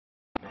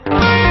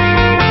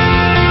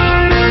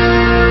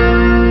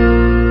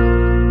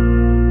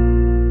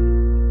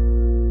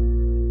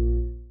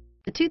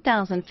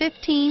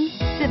2015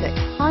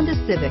 Honda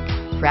Civic.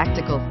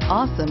 Practical,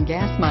 awesome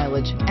gas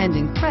mileage, and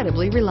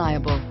incredibly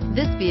reliable.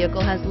 This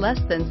vehicle has less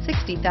than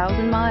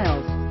 60,000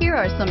 miles. Here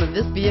are some of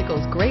this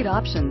vehicle's great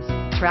options: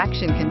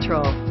 traction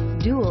control,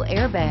 dual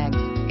airbags,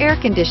 air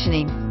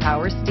conditioning,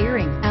 power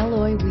steering,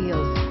 alloy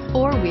wheels,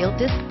 four-wheel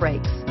disc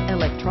brakes,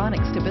 electronic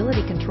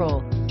stability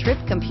control, trip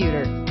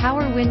computer,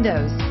 power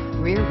windows,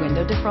 rear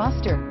window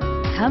defroster.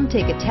 Come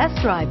take a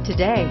test drive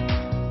today.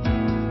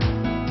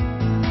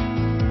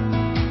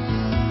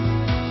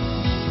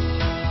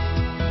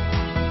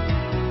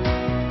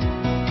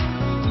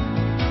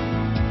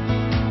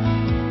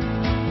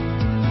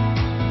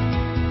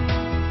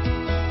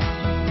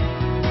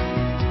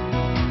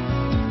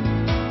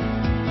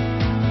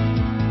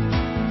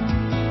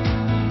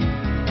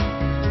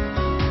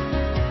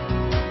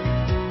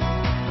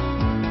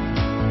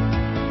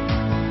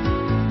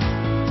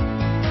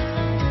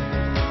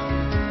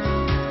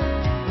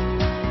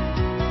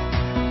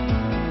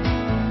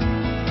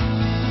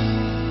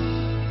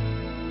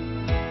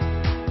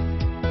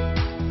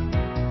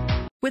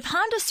 With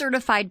Honda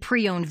certified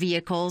pre-owned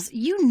vehicles,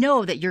 you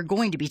know that you're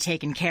going to be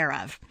taken care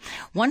of.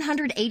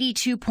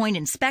 182-point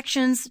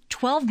inspections,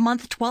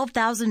 12-month,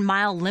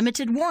 12,000-mile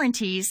limited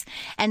warranties,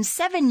 and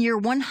 7-year,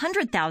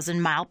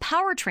 100,000-mile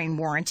powertrain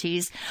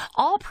warranties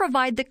all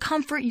provide the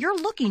comfort you're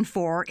looking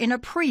for in a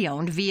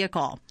pre-owned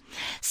vehicle.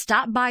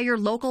 Stop by your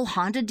local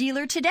Honda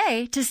dealer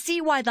today to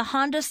see why the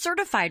Honda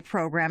certified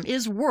program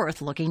is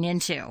worth looking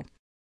into.